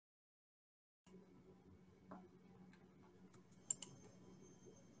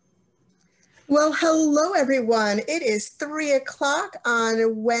Well, hello everyone. It is 3 o'clock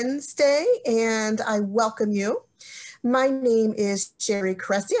on Wednesday, and I welcome you. My name is Sherry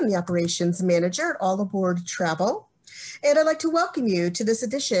Cressy. I'm the operations manager at All Aboard Travel. And I'd like to welcome you to this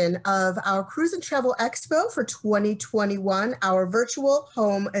edition of our Cruise and Travel Expo for 2021, our virtual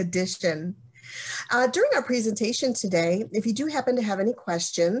home edition. During our presentation today, if you do happen to have any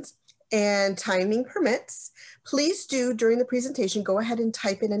questions and timing permits, please do during the presentation go ahead and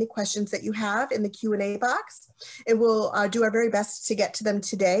type in any questions that you have in the Q&A box, and we'll do our very best to get to them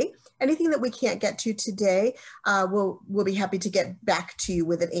today. Anything that we can't get to today, we'll be happy to get back to you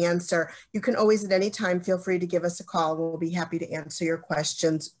with an answer. You can always at any time feel free to give us a call. We'll be happy to answer your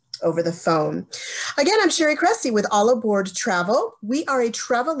questions over the phone. Again, I'm Sherry Cressy with All Aboard Travel. We are a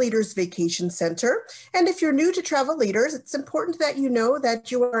Travel Leaders Vacation Center. And if you're new to Travel Leaders, it's important that you know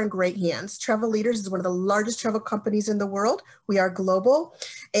that you are in great hands. Travel Leaders is one of the largest travel companies in the world. We are global,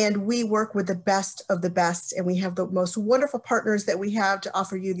 and we work with the best of the best. And we have the most wonderful partners that we have to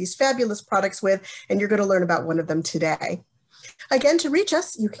offer you these fabulous products with, and you're going to learn about one of them today. Again, to reach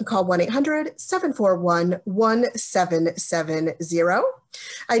us, you can call 1-800-741-1770.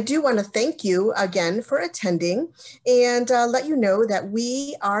 I do want to thank you again for attending and let you know that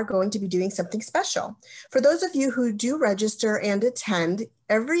we are going to be doing something special. For those of you who do register and attend,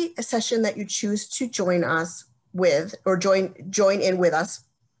 every session that you choose to join us with or join in with us,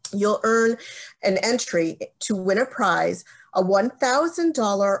 you'll earn an entry to win a prize, a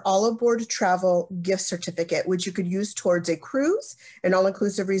 $1,000 All Aboard Travel gift certificate, which you could use towards a cruise, an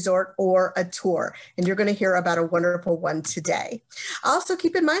all-inclusive resort, or a tour. And you're going to hear about a wonderful one today. Also,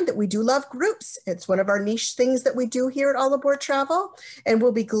 keep in mind that we do love groups. It's one of our niche things that we do here at All Aboard Travel, and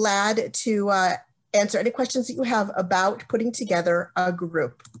we'll be glad to answer any questions that you have about putting together a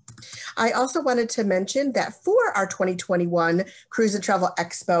group. I also wanted to mention that for our 2021 Cruise and Travel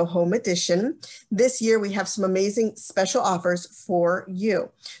Expo Home Edition, this year we have some amazing special offers for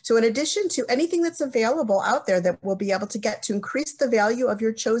you. So in addition to anything that's available out there that we'll be able to get to increase the value of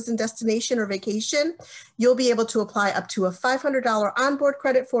your chosen destination or vacation, you'll be able to apply up to a $500 onboard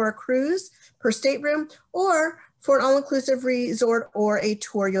credit for a cruise per stateroom, or for an all-inclusive resort or a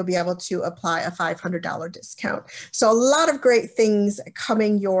tour, you'll be able to apply a $500 discount. So a lot of great things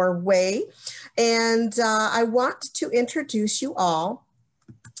coming your way. And I want to introduce you all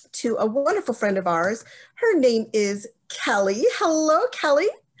to a wonderful friend of ours. Her name is Kelly. Hello, Kelly.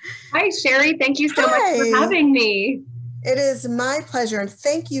 Hi, Sherry. Thank you so much for having me. It is my pleasure, and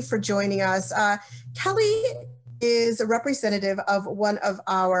thank you for joining us. Kelly is a representative of one of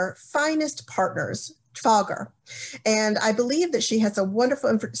our finest partners, Trafalgar. And I believe that she has some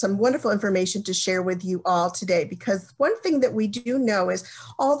wonderful information to share with you all today, because one thing that we do know is,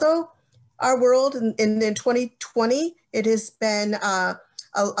 although our world in 2020, it has been a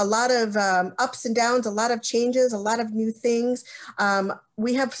lot of ups and downs, a lot of changes, a lot of new things.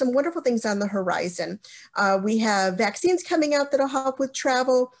 We have some wonderful things on the horizon. We have vaccines coming out that'll help with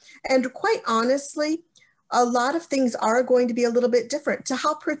travel. And quite honestly, a lot of things are going to be a little bit different to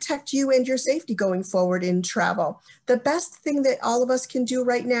help protect you and your safety going forward in travel. The best thing that all of us can do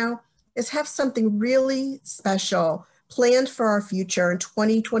right now is have something really special planned for our future in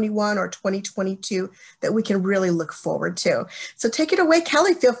 2021 or 2022 that we can really look forward to. So take it away,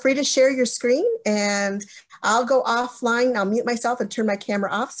 Kelly. Feel free to share your screen, and I'll go offline. I'll mute myself and turn my camera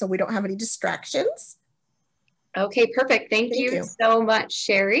off so we don't have any distractions. Okay, perfect. Thank you so much,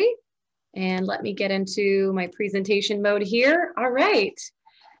 Sherry. And let me get into my presentation mode here. All right.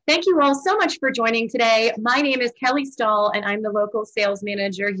 Thank you all so much for joining today. My name is Kelly Stahl, and I'm the local sales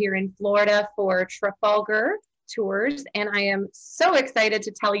manager here in Florida for Trafalgar Tours. And I am so excited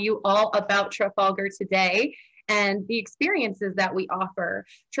to tell you all about Trafalgar today and the experiences that we offer.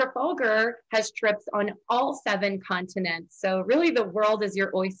 Trafalgar has trips on all 7 continents. So really the world is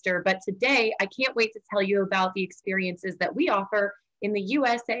your oyster. But today, I can't wait to tell you about the experiences that we offer in the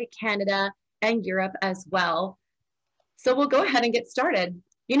USA, Canada, and Europe as well. So we'll go ahead and get started.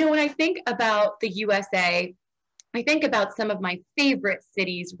 You know, when I think about the USA, I think about some of my favorite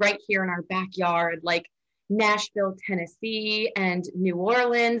cities right here in our backyard, like Nashville, Tennessee, and New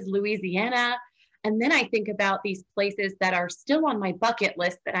Orleans, Louisiana. And then I think about these places that are still on my bucket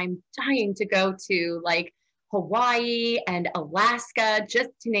list that I'm dying to go to, like Hawaii and Alaska,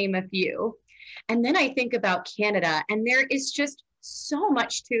 just to name a few. And then I think about Canada, and there is just so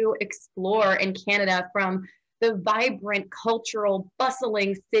much to explore in Canada, from the vibrant, cultural,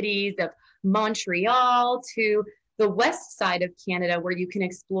 bustling cities of Montreal to the west side of Canada, where you can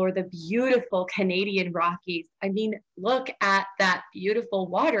explore the beautiful Canadian Rockies. I mean, look at that beautiful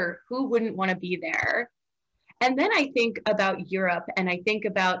water. Who wouldn't want to be there? And then I think about Europe, and I think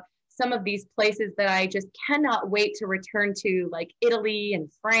about some of these places that I just cannot wait to return to, like Italy and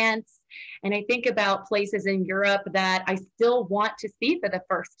France. And I think about places in Europe that I still want to see for the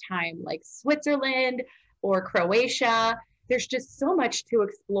first time, like Switzerland or Croatia. There's just so much to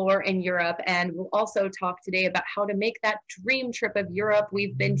explore in Europe. And we'll also talk today about how to make that dream trip of Europe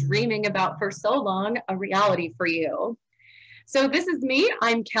we've been dreaming about for so long a reality for you. So this is me.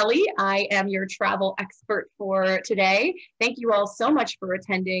 I'm Kelly. I am your travel expert for today. Thank you all so much for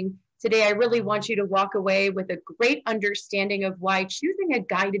attending. Today, I really want you to walk away with a great understanding of why choosing a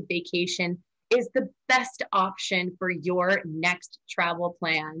guided vacation is the best option for your next travel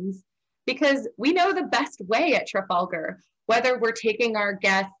plans. Because we know the best way at Trafalgar, whether we're taking our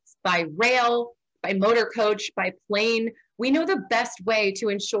guests by rail, by motor coach, by plane, we know the best way to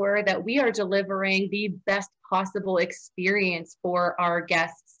ensure that we are delivering the best possible experience for our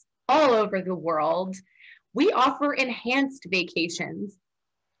guests all over the world. We offer enhanced vacations.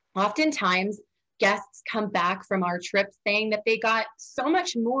 Oftentimes, guests come back from our trips saying that they got so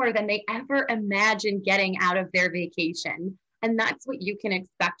much more than they ever imagined getting out of their vacation. And that's what you can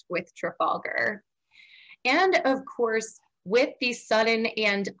expect with Trafalgar. And of course, with the sudden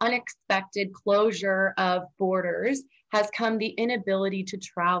and unexpected closure of borders has come the inability to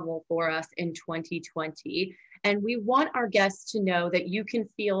travel for us in 2020. And we want our guests to know that you can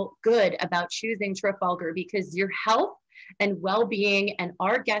feel good about choosing Trafalgar because your health and well-being and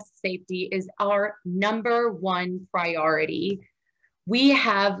our guest safety is our #1 priority. We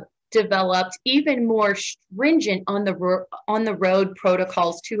have developed even more stringent on the road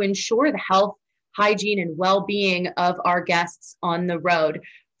protocols to ensure the health, hygiene, and well-being of our guests on the road.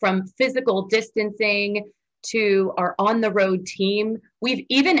 From physical distancing to our on-the-road team, we've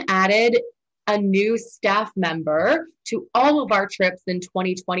even added a new staff member to all of our trips in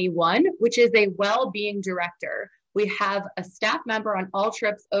 2021, which is a well-being director. We have a staff member on all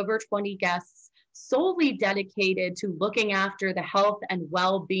trips over 20 guests solely dedicated to looking after the health and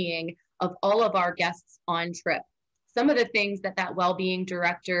well-being of all of our guests on trip. Some of the things that that well-being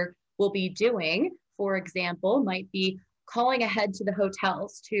director will be doing, for example, might be calling ahead to the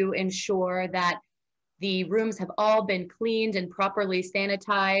hotels to ensure that the rooms have all been cleaned and properly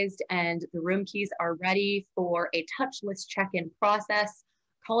sanitized and the room keys are ready for a touchless check-in process,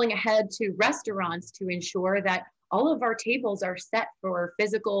 calling ahead to restaurants to ensure that all of our tables are set for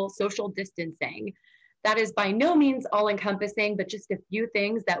physical social distancing. That is by no means all-encompassing, but just a few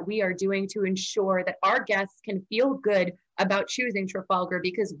things that we are doing to ensure that our guests can feel good about choosing Trafalgar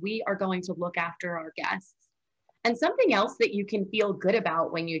because we are going to look after our guests. And something else that you can feel good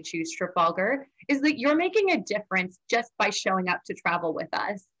about when you choose Trafalgar is that you're making a difference just by showing up to travel with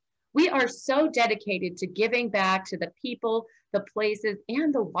us. We are so dedicated to giving back to the people, the places,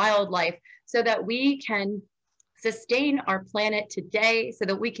 and the wildlife so that we can sustain our planet today so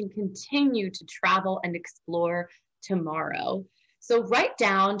that we can continue to travel and explore tomorrow. So right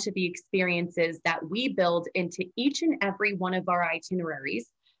down to the experiences that we build into each and every one of our itineraries,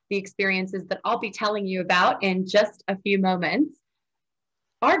 the experiences that I'll be telling you about in just a few moments.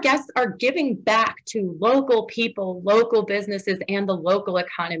 Our guests are giving back to local people, local businesses, and the local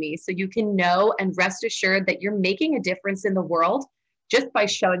economy. So you can know and rest assured that you're making a difference in the world just by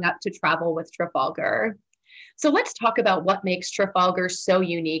showing up to travel with Trafalgar. So let's talk about what makes Trafalgar so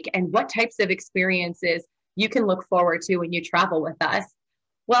unique and what types of experiences you can look forward to when you travel with us.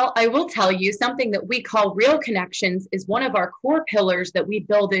 Well, I will tell you something that we call real connections is one of our core pillars that we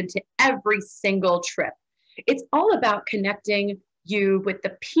build into every single trip. It's all about connecting you with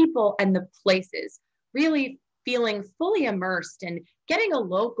the people and the places, really feeling fully immersed and getting a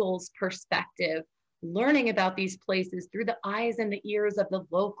local's perspective, learning about these places through the eyes and the ears of the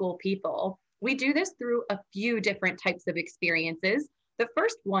local people. We do this through a few different types of experiences. The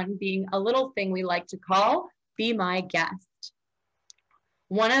first one being a little thing we like to call Be My Guest.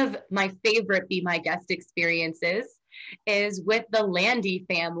 One of my favorite Be My Guest experiences is with the Landi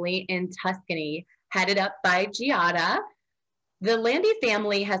family in Tuscany, headed up by Giada. The Landi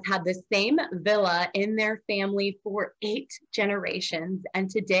family has had the same villa in their family for 8 generations, and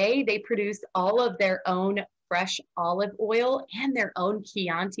today they produce all of their own fresh olive oil and their own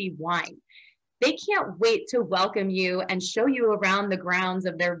Chianti wine. They can't wait to welcome you and show you around the grounds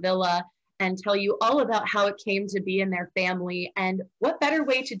of their villa and tell you all about how it came to be in their family. And what better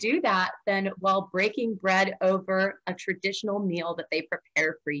way to do that than while breaking bread over a traditional meal that they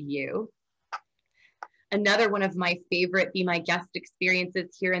prepare for you. Another one of my favorite Be My Guest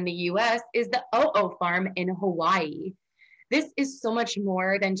experiences here in the US is the O'o Farm in Hawaii. This is so much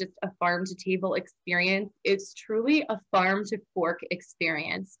more than just a farm to table experience. It's truly a farm to fork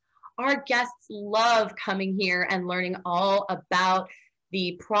experience. Our guests love coming here and learning all about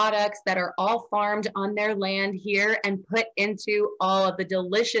the products that are all farmed on their land here and put into all of the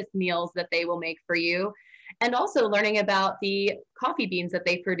delicious meals that they will make for you. And also learning about the coffee beans that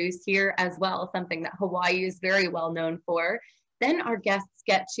they produce here as well, something that Hawaii is very well known for. Then our guests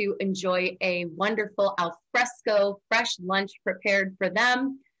get to enjoy a wonderful al fresco fresh lunch prepared for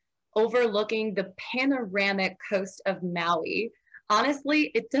them, overlooking the panoramic coast of Maui.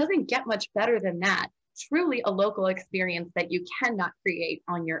 Honestly, it doesn't get much better than that. Truly a local experience that you cannot create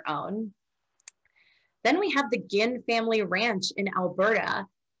on your own. Then we have the Ginn Family Ranch in Alberta.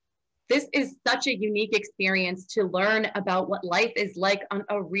 This is such a unique experience to learn about what life is like on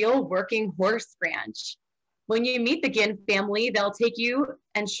a real working horse ranch. When you meet the Ginn family, they'll take you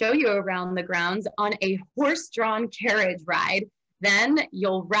and show you around the grounds on a horse-drawn carriage ride. Then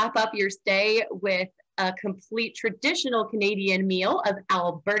you'll wrap up your stay with a complete traditional Canadian meal of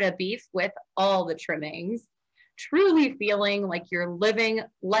Alberta beef with all the trimmings, truly feeling like you're living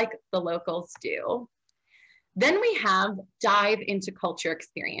like the locals do. Then we have Dive into Culture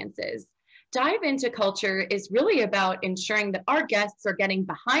experiences. Dive into Culture is really about ensuring that our guests are getting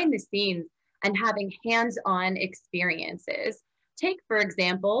behind the scenes and having hands-on experiences. Take, for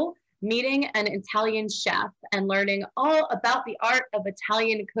example, meeting an Italian chef and learning all about the art of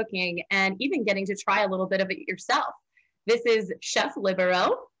Italian cooking and even getting to try a little bit of it yourself. This is Chef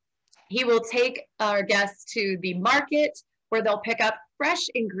Libero. He will take our guests to the market where they'll pick up fresh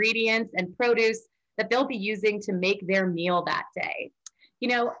ingredients and produce that they'll be using to make their meal that day. You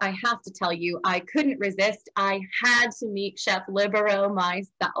know, I have to tell you, I couldn't resist. I had to meet Chef Libero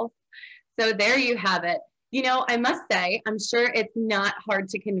myself. So there you have it. You know, I must say, I'm sure it's not hard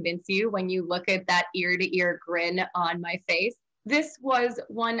to convince you when you look at that ear-to-ear grin on my face. This was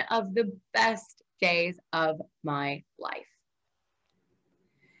one of the best days of my life.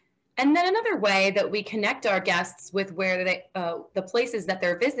 And then another way that we connect our guests with where they, the places that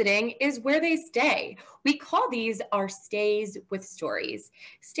they're visiting is where they stay. We call these our stays with stories.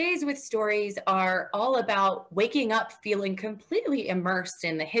 Stays with stories are all about waking up feeling completely immersed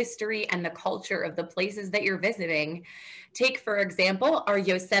in the history and the culture of the places that you're visiting. Take, for example, our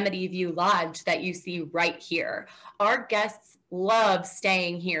Yosemite View Lodge that you see right here. Our guests love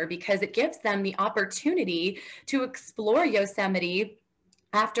staying here because it gives them the opportunity to explore Yosemite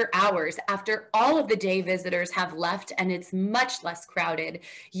after hours, after all of the day visitors have left and it's much less crowded.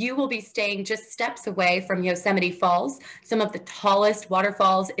 You will be staying just steps away from Yosemite Falls, some of the tallest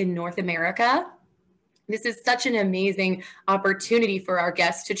waterfalls in North America. This is such an amazing opportunity for our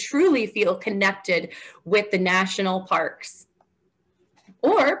guests to truly feel connected with the national parks.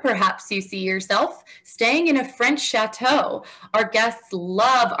 Or perhaps you see yourself staying in a French chateau. Our guests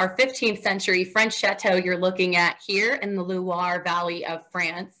love our 15th century French chateau you're looking at here in the Loire Valley of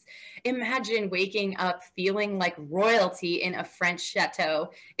France. Imagine waking up feeling like royalty in a French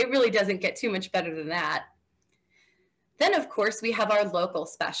chateau. It really doesn't get too much better than that. Then, of course, we have our local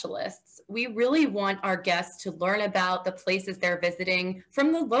specialists. We really want our guests to learn about the places they're visiting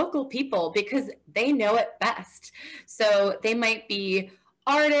from the local people because they know it best. So they might be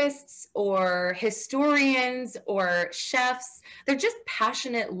artists or historians or chefs. They're just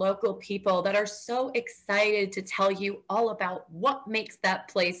passionate local people that are so excited to tell you all about what makes that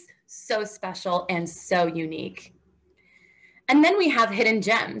place so special and so unique. And then we have hidden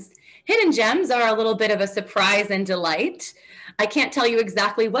gems. Hidden gems are a little bit of a surprise and delight. I can't tell you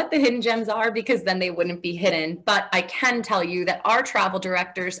exactly what the hidden gems are because then they wouldn't be hidden, but I can tell you that our travel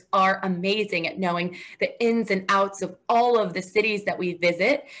directors are amazing at knowing the ins and outs of all of the cities that we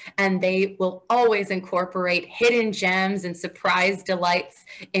visit, and they will always incorporate hidden gems and surprise delights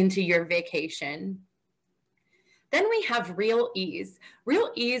into your vacation. Then we have Real Ease.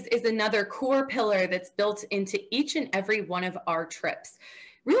 Real Ease is another core pillar that's built into each and every one of our trips.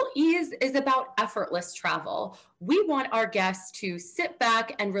 Real Ease is about effortless travel. We want our guests to sit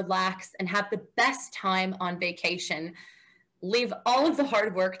back and relax and have the best time on vacation. Leave all of the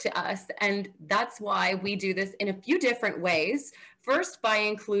hard work to us, and that's why we do this in a few different ways. First, by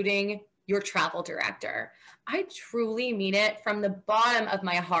including your travel director. I truly mean it from the bottom of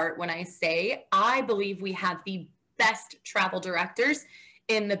my heart when I say I believe we have the best travel directors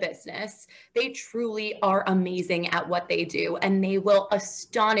in the business. They truly are amazing at what they do, and they will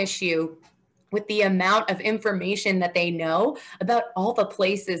astonish you with the amount of information that they know about all the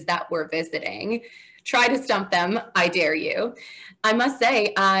places that we're visiting. Try to stump them, I dare you. I must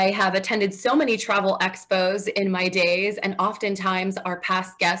say, I have attended so many travel expos in my days, and oftentimes our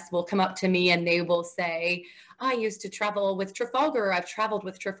past guests will come up to me and they will say, I used to travel with Trafalgar. I've traveled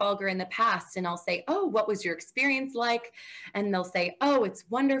with Trafalgar in the past. And I'll say, oh, what was your experience like? And they'll say, oh, it's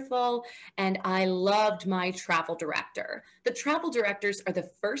wonderful. And I loved my travel director. The travel directors are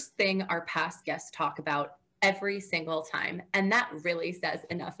the first thing our past guests talk about every single time. And that really says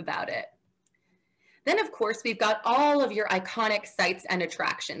enough about it. Then, of course, we've got all of your iconic sites and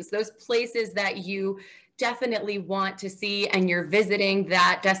attractions, those places that you definitely want to see and you're visiting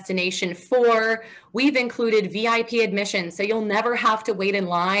that destination for. We've included VIP admission, so you'll never have to wait in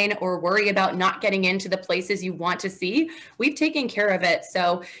line or worry about not getting into the places you want to see. We've taken care of it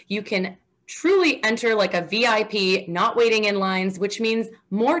so you can truly enter like a VIP, not waiting in lines, which means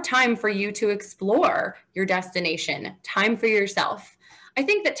more time for you to explore your destination, time for yourself. I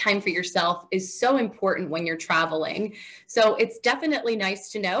think that time for yourself is so important when you're traveling. So it's definitely nice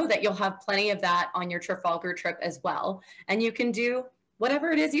to know that you'll have plenty of that on your Trafalgar trip as well. And you can do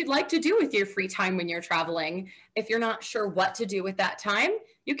whatever it is you'd like to do with your free time when you're traveling. If you're not sure what to do with that time,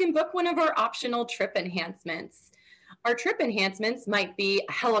 you can book one of our optional trip enhancements. Our trip enhancements might be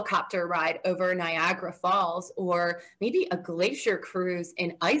a helicopter ride over Niagara Falls, or maybe a glacier cruise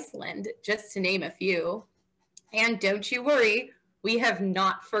in Iceland, just to name a few. And don't you worry, we have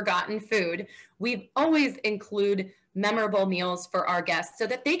not forgotten food. We always include memorable meals for our guests so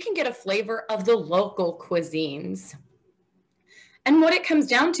that they can get a flavor of the local cuisines. And what it comes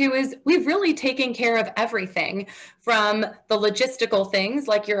down to is we've really taken care of everything from the logistical things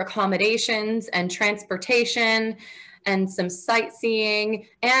like your accommodations and transportation and some sightseeing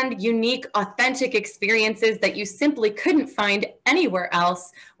and unique, authentic experiences that you simply couldn't find anywhere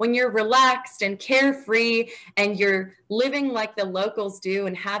else when you're relaxed and carefree and you're living like the locals do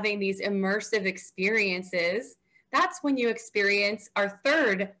and having these immersive experiences. That's when you experience our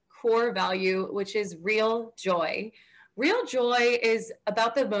third core value, which is real joy. Real joy is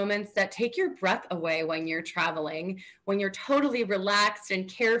about the moments that take your breath away when you're traveling, when you're totally relaxed and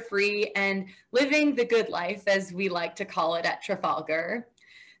carefree and living the good life, as we like to call it at Trafalgar.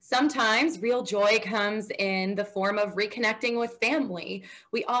 Sometimes real joy comes in the form of reconnecting with family.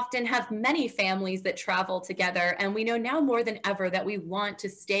 We often have many families that travel together, and we know now more than ever that we want to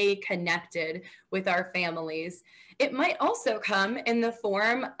stay connected with our families. It might also come in the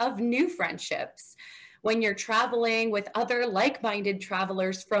form of new friendships. When you're traveling with other like-minded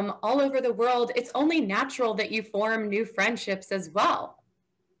travelers from all over the world, it's only natural that you form new friendships as well.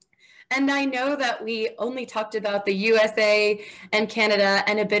 And I know that we only talked about the USA and Canada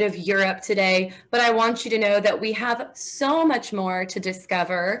and a bit of Europe today, but I want you to know that we have so much more to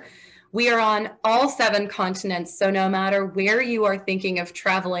discover. We are on all 7 continents, so no matter where you are thinking of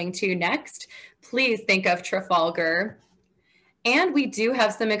traveling to next, please think of Trafalgar. And we do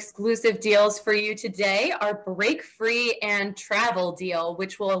have some exclusive deals for you today. Our break free and travel deal,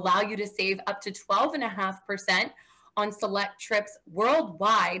 which will allow you to save up to 12.5% on select trips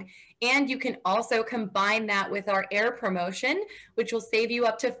worldwide. And you can also combine that with our air promotion, which will save you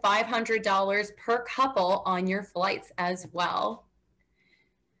up to $500 per couple on your flights as well.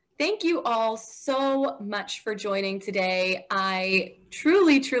 Thank you all so much for joining today. I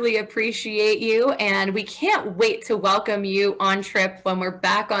truly, truly appreciate you, and we can't wait to welcome you on trip when we're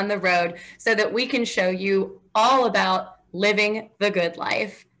back on the road so that we can show you all about living the good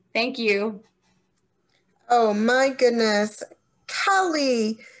life. Thank you. Oh my goodness,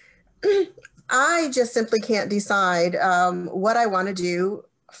 Kelly, I just simply can't decide what I want to do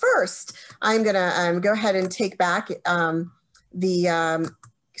first. I'm gonna go ahead and take back the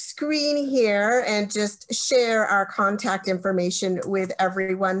screen here and just share our contact information with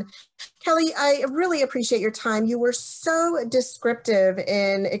everyone. Kelly, I really appreciate your time. You were so descriptive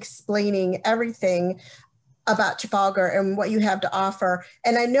in explaining everything about Trafalgar and what you have to offer.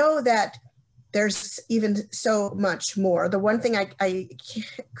 And I know that there's even so much more. The one thing I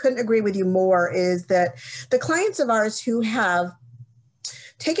couldn't agree with you more is that the clients of ours who have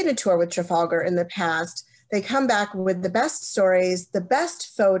taken a tour with Trafalgar in the past, they come back with the best stories, the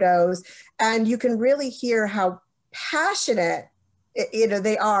best photos, and you can really hear how passionate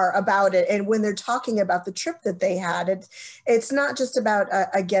they are about it. And when they're talking about the trip that they had, it's not just about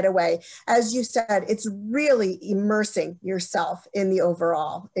a getaway. As you said, it's really immersing yourself in the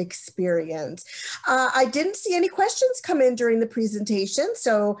overall experience. I didn't see any questions come in during the presentation,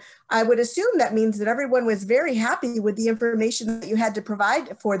 so I would assume that means that everyone was very happy with the information that you had to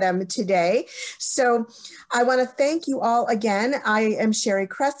provide for them today. So I want to thank you all again. I am Sherry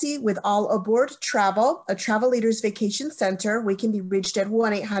Cressy with All Aboard Travel, a Travel Leaders Vacation Center. We can be reached at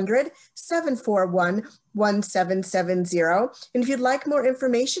 1-800-741-1770. And if you'd like more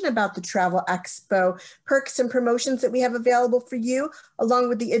information about the Travel Expo perks and promotions that we have available for you, along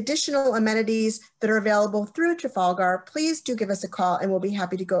with the additional amenities that are available through Trafalgar, please do give us a call and we'll be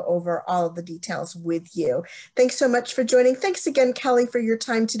happy to go over all of the details with you. Thanks so much for joining. Thanks again, Kelly, for your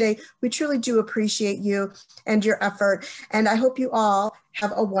time today. We truly do appreciate you and your effort. And I hope you all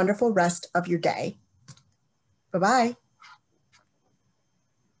have a wonderful rest of your day. Bye-bye.